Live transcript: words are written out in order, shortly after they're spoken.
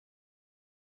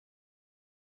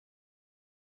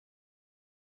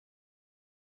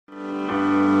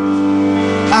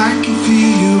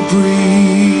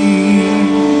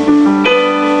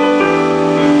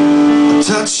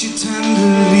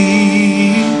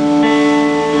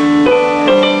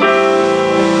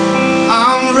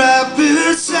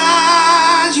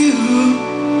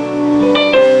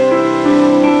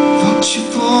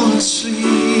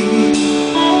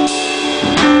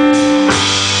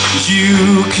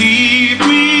keep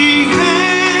me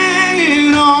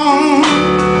hanging on.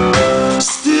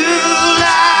 Still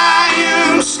I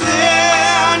am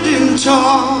standing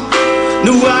tall.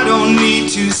 No, I don't need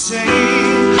to say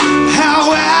how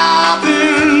I've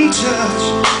been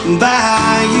touched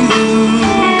by you.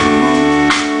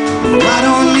 I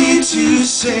don't need to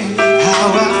say how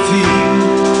I feel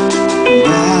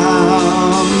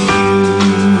about you.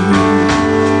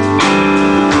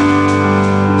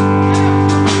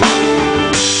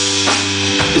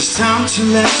 It's time to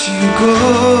let you go.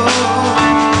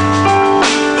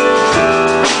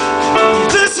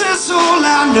 This is all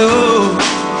I know.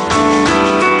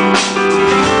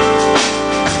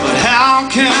 But how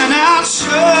can I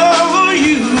show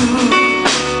you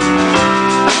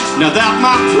now that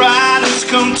my pride has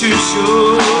come to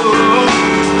show?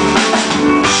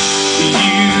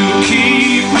 You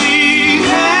keep me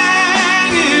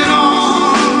hanging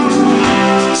on.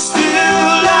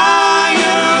 Still I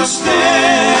am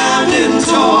standing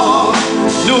tall.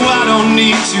 No, I don't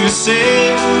need to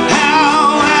say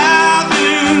how I've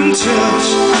been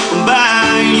touched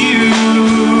by you.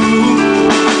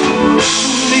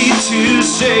 Need to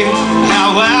say how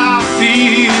I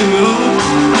feel.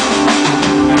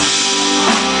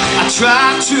 I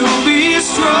try to be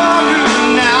stronger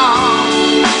now.